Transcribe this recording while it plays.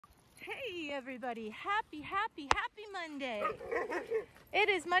Hey everybody, happy Monday. It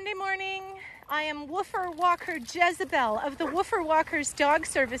is Monday morning. I am Woofer Walker Jezebel of the Woofer Walkers Dog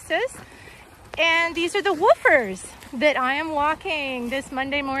Services. And these are the Woofers that I am walking this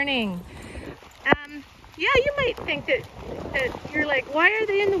Monday morning. Yeah, you might think that you're like, why are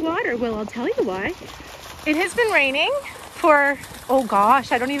they in the water? Well, I'll tell you why. It has been raining for, oh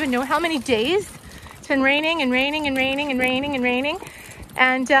gosh, I don't even know how many days. It's been raining and raining and raining and raining and raining.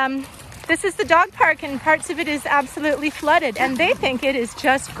 And this is the dog park, and parts of it is absolutely flooded, and they think it is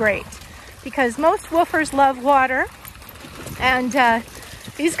just great because most woofers love water, and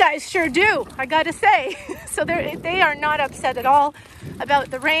these guys sure do, I gotta say. So they are not upset at all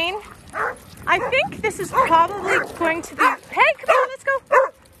about the rain. I think this is probably going to be, hey, come on, let's go.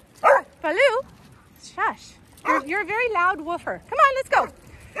 Baloo, shush. You're a very loud woofer. Come on, let's go.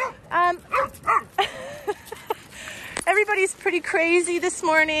 Everybody's pretty crazy this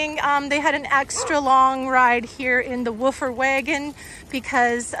morning. They had an extra long ride here in the woofer wagon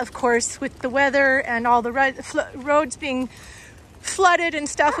because, of course, with the weather and all the roads being flooded and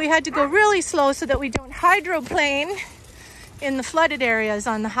stuff, we had to go really slow so that we don't hydroplane in the flooded areas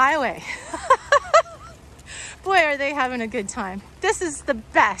on the highway. Boy, are they having a good time. This is the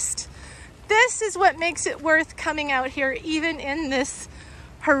best. This is what makes it worth coming out here, even in this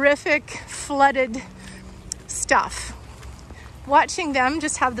horrific flooded stuff. Watching them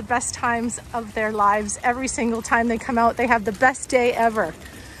just have the best times of their lives every single time they come out. They have the best day ever.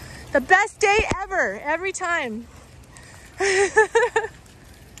 The best day ever, every time. Okay,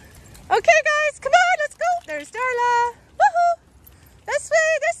 guys, come on, let's go. There's Darla. Woohoo! This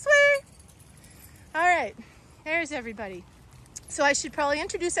way. All right, there's everybody. So I should probably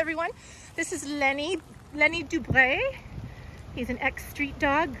introduce everyone. This is Lenny DuBreuil. He's an ex-street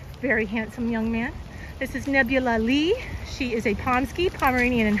dog, very handsome young man. This is Nebula Lee. She is a Pomsky,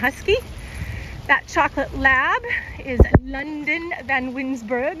 Pomeranian and Husky. That chocolate lab is London van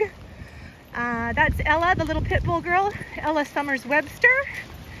Wynsberghe. That's Ella, the little pit bull girl, Ella Summers Webster.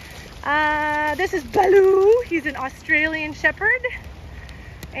 This is Baloo. He's an Australian Shepherd.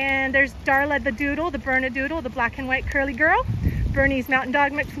 And there's Darla the Doodle, the Bernedoodle, the black and white curly girl. Bernese Mountain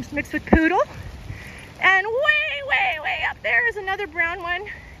Dog mixed with Poodle. And way up there is another brown one.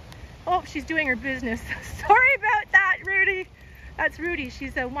 Oh, she's doing her business. Sorry about that, Rudi. That's Rudi.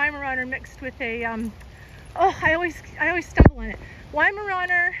 She's a Weimaraner mixed with a, oh, I always stumble on it.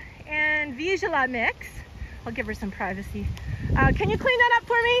 Weimaraner and Vizsla mix. I'll give her some privacy. Can you clean that up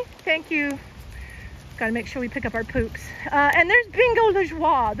for me? Thank you. Gotta make sure we pick up our poops. And there's Bingo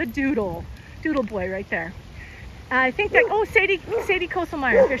Lajoie, the doodle boy right there. I think that, oh, Sadie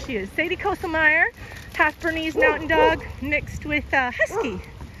Koestlmaier, here she is. Sadie Koestlmaier, half Bernese Mountain Dog mixed with Husky.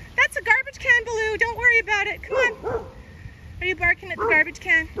 That's a garbage can, Baloo. Don't worry about it. Come on. Are you barking at the garbage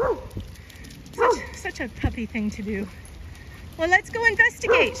can? Such a puppy thing to do. Well, let's go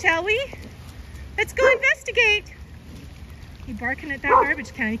investigate, shall we? Let's go investigate. You barking at that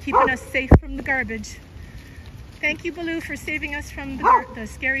garbage can. You're keeping us safe from the garbage. Thank you, Baloo, for saving us from the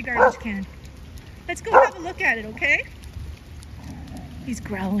scary garbage can. Let's go have a look at it, okay? He's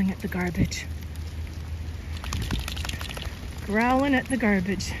growling at the garbage. Growling at the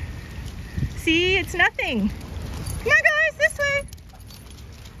garbage. See, it's nothing. Come on, guys, this way.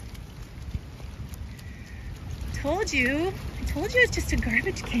 I told you it's just a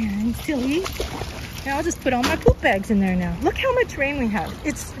garbage can, silly. Now I'll just put all my poop bags in there now. Look how much rain we have.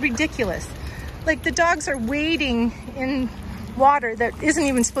 It's ridiculous. Like the dogs are wading in water that isn't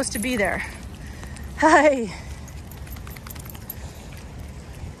even supposed to be there. Hi.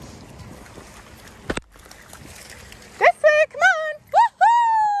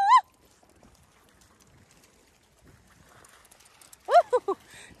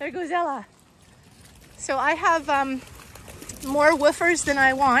 There goes Ella. So I have more woofers than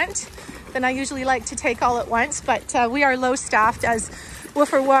I usually like to take all at once, but we are low staffed as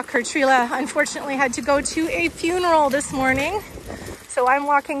Woofer Walker Trila unfortunately had to go to a funeral this morning. So I'm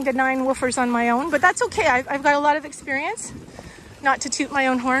walking the 9 woofers on my own, but that's okay. I've got a lot of experience, not to toot my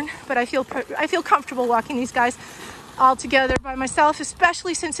own horn, but I feel comfortable walking these guys all together by myself,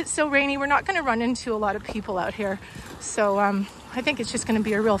 especially since it's so rainy. We're not going to run into a lot of people out here. So I think it's just going to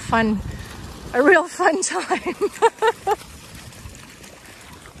be a real fun time.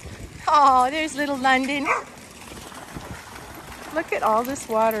 Oh, there's little London. Look at all this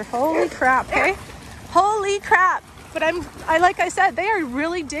water. Holy crap, hey? Holy crap. But like I said, they are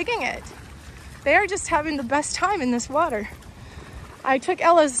really digging it. They are just having the best time in this water. I took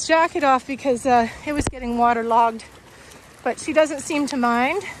Ella's jacket off because it was getting waterlogged, but she doesn't seem to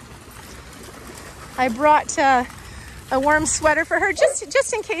mind. I brought a warm sweater for her,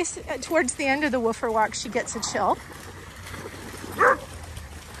 just in case towards the end of the woofer walk she gets a chill.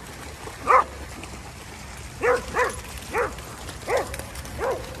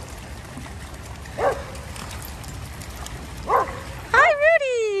 Hi,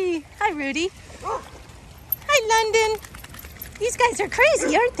 Rudi. Hi, Rudi. Hi, London. These guys are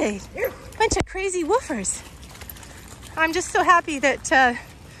crazy, aren't they? Bunch of crazy woofers. I'm just so happy that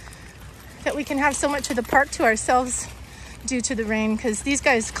that we can have so much of the park to ourselves due to the rain, because these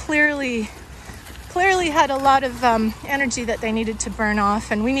guys clearly had a lot of energy that they needed to burn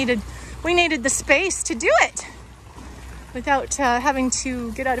off, and we needed the space to do it without having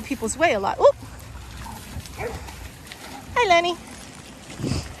to get out of people's way a lot. Oh, hi, Lenny.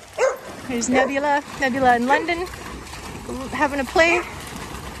 Here's Nebula and London having a play.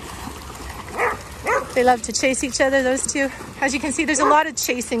 They love to chase each other, those two. As you can see, there's a lot of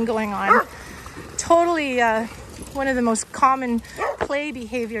chasing going on. Totally one of the most common play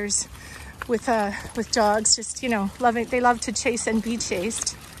behaviors with dogs. Just, you know, they love to chase and be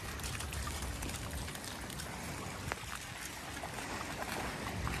chased.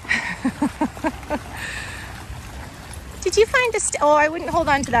 Did you find a stick? Oh, I wouldn't hold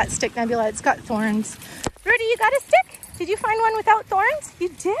on to that stick, Nebula. It's got thorns. Rudi, you got a stick? Did you find one without thorns? You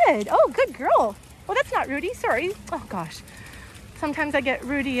did. Oh, good girl. Oh, that's not Rudi. Sorry. Oh, gosh. Sometimes I get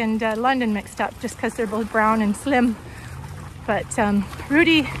Rudi and London mixed up just because they're both brown and slim. But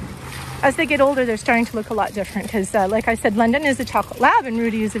Rudi, as they get older, they're starting to look a lot different because, like I said, London is a chocolate lab and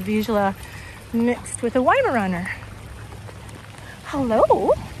Rudi is a Vizsla mixed with a Weimaraner.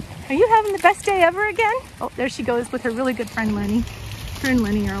 Hello. Are you having the best day ever again? Oh, there she goes with her really good friend Lenny. Her and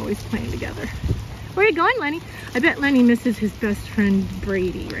Lenny are always playing together. Where are you going, Lenny? I bet Lenny misses his best friend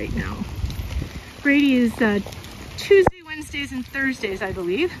Brady right now. Brady is Tuesday, Wednesdays, and Thursdays, I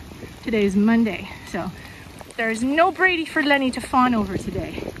believe. Today is Monday, so there's no Brady for Lenny to fawn over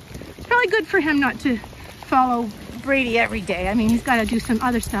today. Probably good for him not to follow Brady every day. I mean, he's got to do some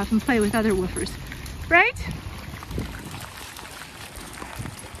other stuff and play with other woofers, right?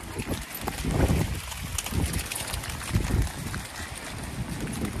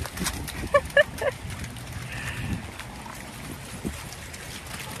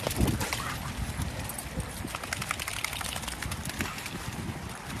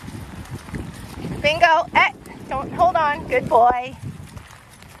 Bingo, don't hold on, good boy.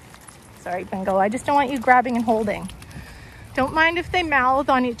 Sorry, Bingo, I just don't want you grabbing and holding. Don't mind if they mouth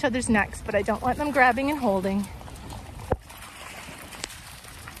on each other's necks, but I don't want them grabbing and holding.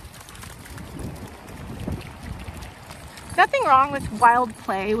 Nothing wrong with wild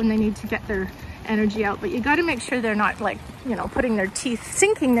play when they need to get their energy out, but you got to make sure they're not, like, you know, putting their teeth,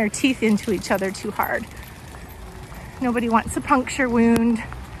 sinking their teeth into each other too hard. Nobody wants a puncture wound.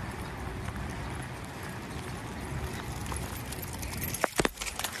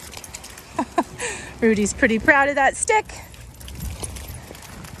 Rudi's pretty proud of that stick.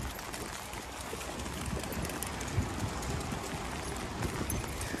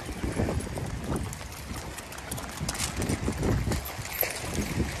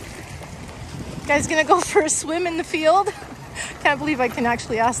 Guys gonna go for a swim in the field? Can't believe I can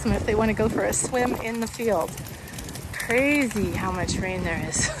actually ask them if they want to go for a swim in the field. Crazy how much rain there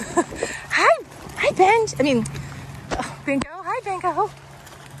is. Hi Benj. I mean, Bingo. Hi Bingo.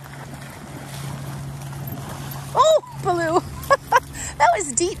 Oh, Baloo. That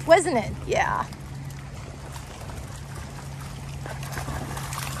was deep, wasn't it? Yeah.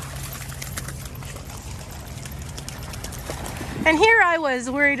 And here I was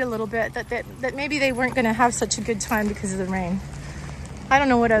worried a little bit that maybe they weren't going to have such a good time because of the rain. I don't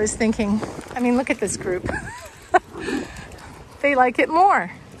know what I was thinking. I mean, look at this group. They like it more.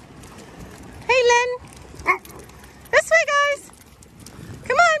 Hey, Len. This way, guys.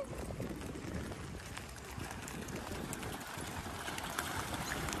 Come on.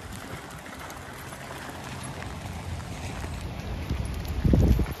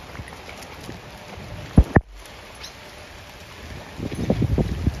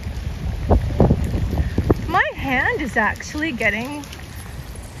 Hand is actually getting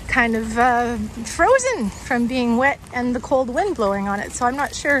kind of frozen from being wet and the cold wind blowing on it, so I'm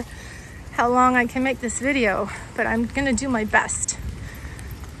not sure how long I can make this video, but I'm gonna do my best.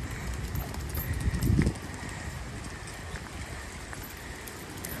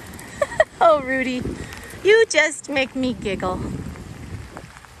 Oh, Rudi, you just make me giggle.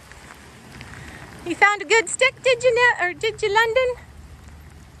 You found a good stick, did you, London?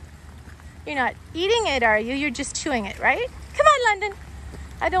 You're not eating it, are you? You're just chewing it, right? Come on, London.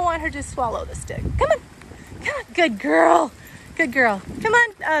 I don't want her to swallow the stick. Come on. Come on. Good girl. Good girl. Come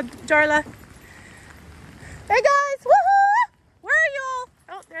on, Darla. Hey guys, woohoo! Where are you?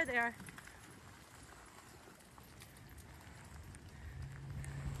 Oh, there they are.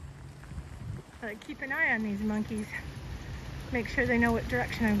 I keep an eye on these monkeys. Make sure they know what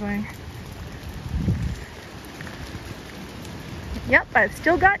direction I'm going. Yep, I've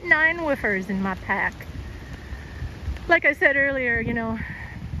still got 9 woofers in my pack. Like I said earlier, you know,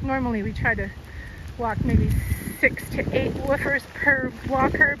 normally we try to walk maybe 6 to 8 woofers per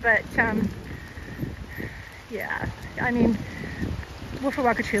walker, but yeah, I mean, Woofer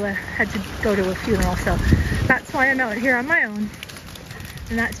Wakachila had to go to a funeral, so that's why I'm out here on my own.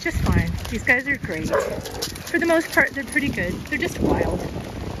 And that's just fine. These guys are great. For the most part, they're pretty good. They're just wild.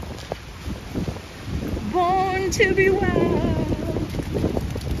 Born to be wild.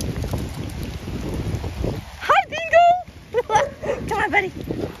 Hi, Bingo! Come on, buddy.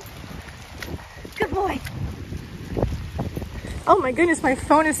 Good boy. Oh my goodness, my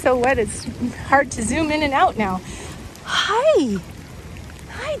phone is so wet, it's hard to zoom in and out now. Hi.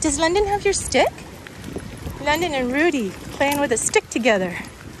 Hi, does London have your stick? London and Rudi playing with a stick together.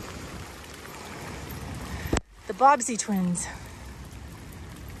 The Bobbsey twins.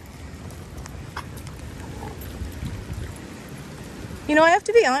 You know, I have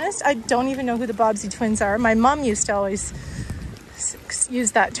to be honest, I don't even know who the Bobbsey twins are. My mom used to always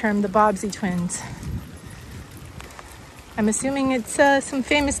use that term, the Bobbsey twins. I'm assuming it's some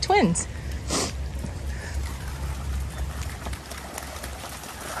famous twins.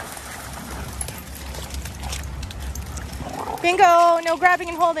 Bingo, no grabbing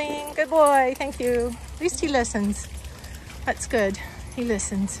and holding. Good boy, thank you. At least he listens. That's good, he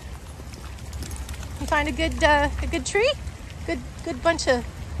listens. You find a good tree? Good bunch of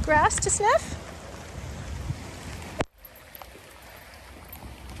grass to sniff?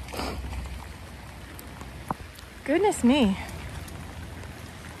 Goodness me.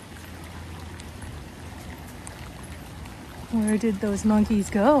 Where did those monkeys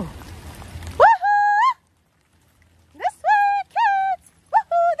go? Woohoo! This way, kids!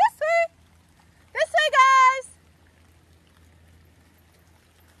 Woohoo! This way! This way, guys!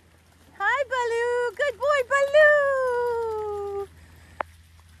 Hi, Baloo! Good boy, Baloo!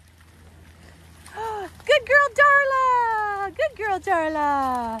 Good girl, Darla! Good girl,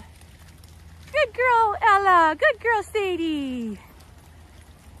 Darla! Good girl, Ella. Good girl, Sadie.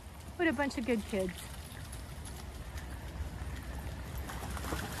 What a bunch of good kids.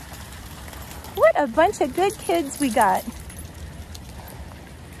 What a bunch of good kids we got.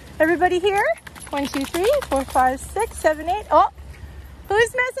 Everybody here? 1, 2, 3, 4, 5, 6, 7, 8. Oh,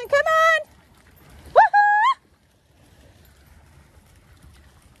 who's missing? Come on. Woohoo!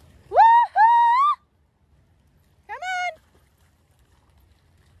 Woohoo! Come on.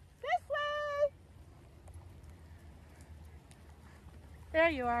 This way. There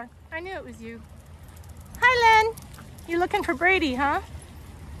you are. I knew it was you. Hi, Len. You looking for Brady, huh?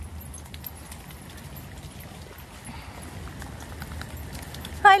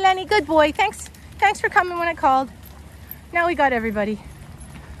 Hi, Lenny. Good boy. Thanks for coming when I called. Now we got everybody.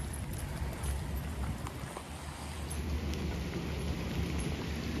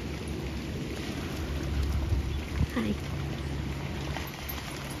 Hi.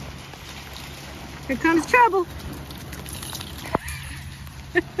 Here comes trouble.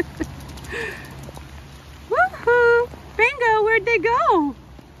 Woohoo! Bingo, where'd they go?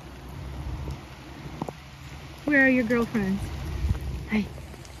 Where are your girlfriends? Hi.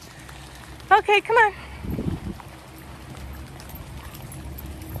 Okay, come on.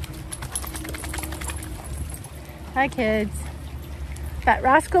 Hi, kids. That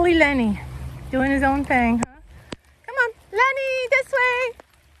rascally Lenny doing his own thing, huh? Come on, Lenny, this way.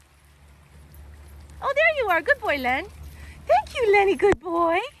 Oh, there you are. Good boy, Len. Thank you, Lenny. Good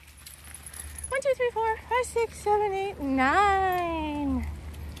boy. 1, 2, 3, 4, 5, 6, 7, 8, 9.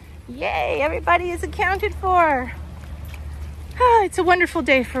 Yay, everybody is accounted for. Ah, it's a wonderful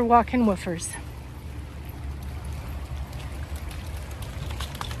day for walking woofers.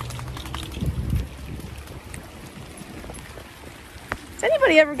 Does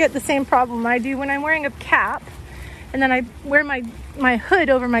anybody ever get the same problem I do when I'm wearing a cap and then I wear my hood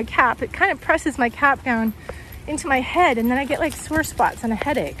over my cap? It kind of presses my cap down into my head and then I get like sore spots and a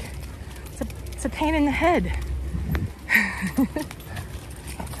headache. It's a pain in the head.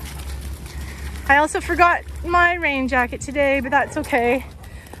 I also forgot my rain jacket today, but that's okay.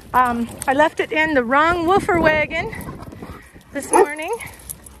 I left it in the wrong woofer wagon this morning.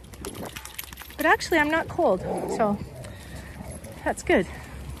 But actually I'm not cold, so that's good.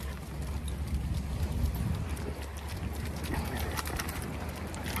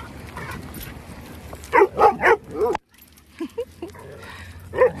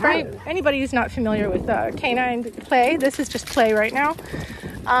 anybody who's not familiar with canine play, this is just play right now.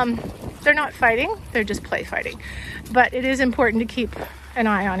 They're not fighting, they're just play fighting. But it is important to keep an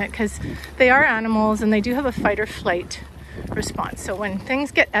eye on it because they are animals and they do have a fight or flight response. So when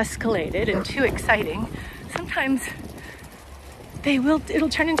things get escalated and too exciting, sometimes it'll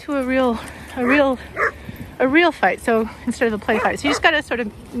turn into a real fight. So instead of a play fight, so you just gotta sort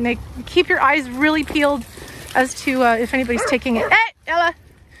of keep your eyes really peeled as to if anybody's taking it. Hey, Ella!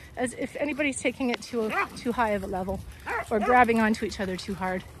 As if anybody's taking it to too high of a level or grabbing onto each other too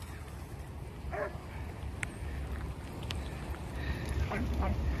hard.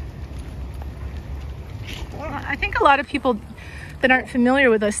 I think a lot of people that aren't familiar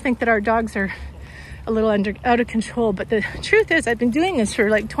with us think that our dogs are a little out of control, but the truth is I've been doing this for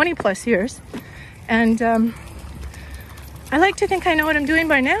like 20 plus years, and I like to think I know what I'm doing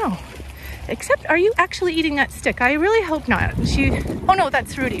by now. Except, are you actually eating that stick? I really hope not. Oh no,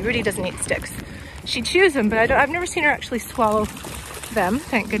 that's Rudi. Rudi doesn't eat sticks. She chews them, but I've never seen her actually swallow them,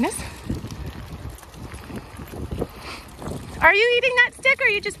 thank goodness. Are you eating that stick or are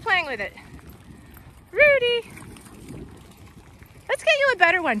you just playing with it? Rudi! Let's get you a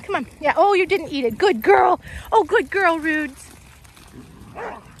better one. Come on. Yeah, oh, you didn't eat it. Good girl. Oh, good girl, Rudes.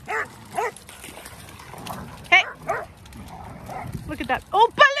 Hey. Look at that. Oh,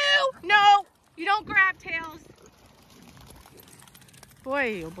 Baloo! No! You don't grab tails.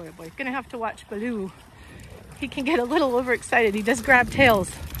 Boy, oh boy, oh boy. Gonna have to watch Baloo. He can get a little overexcited. He does grab tails.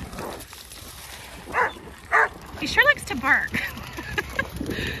 He sure likes to bark.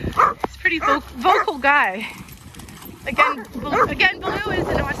 He's a pretty vocal guy. Again, Baloo is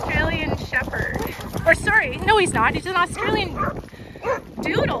an Australian Shepherd. Or sorry, no he's not. He's an Australian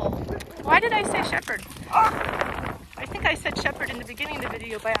Doodle. Why did I say Shepherd? I think I said Shepherd in the beginning of the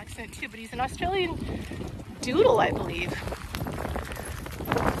video by accident too, but he's an Australian Doodle, I believe.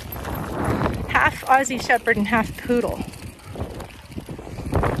 Half Aussie Shepherd and half Poodle.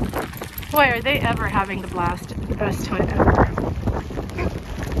 Boy, are they ever having the best time ever.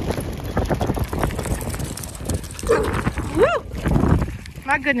 Woo!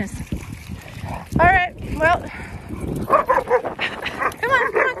 My goodness. All right, well. Come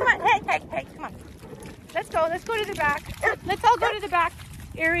on. Hey, come on. Let's go to the back. Let's all go to the back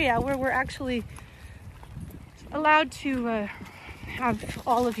area where we're actually allowed to have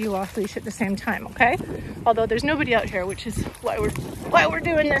all of you off leash at the same time, okay? Although there's nobody out here, which is why we're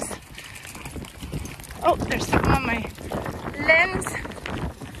doing this. Oh, there's something on my lens.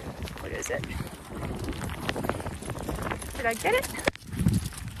 What is it? Did I get it?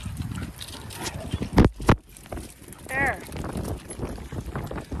 There.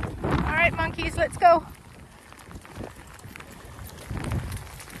 All right, monkeys, let's go.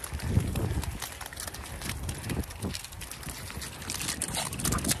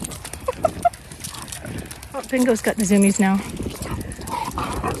 Oh, Bingo's got the zoomies now.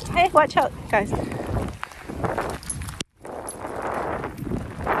 Hey, watch out, guys.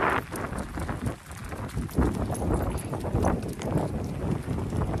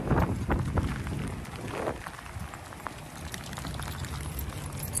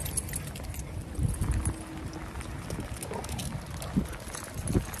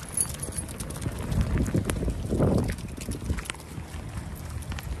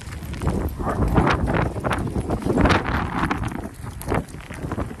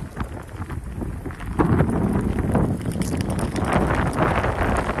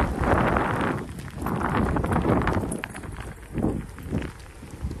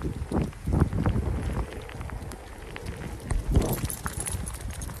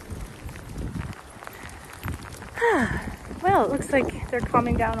 Well, it looks like they're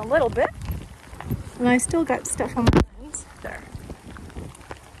calming down a little bit. And I still got stuff on my lens. There.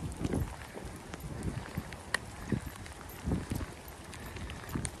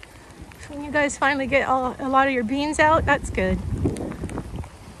 So when you guys finally get a lot of your beans out, that's good.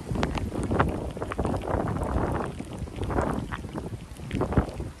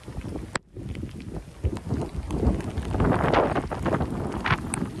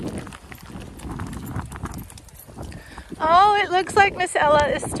 Oh, it looks like Miss Ella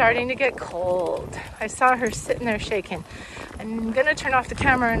is starting to get cold. I saw her sitting there shaking. I'm gonna turn off the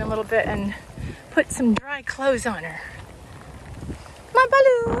camera in a little bit and put some dry clothes on her. Come on,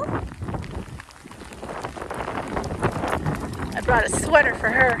 Baloo. I brought a sweater for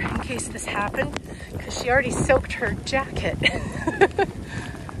her in case this happened, because she already soaked her jacket.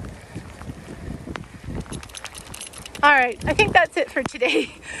 All right, I think that's it for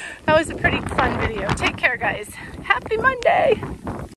today. That was a pretty fun video. Take care, guys. Happy Monday.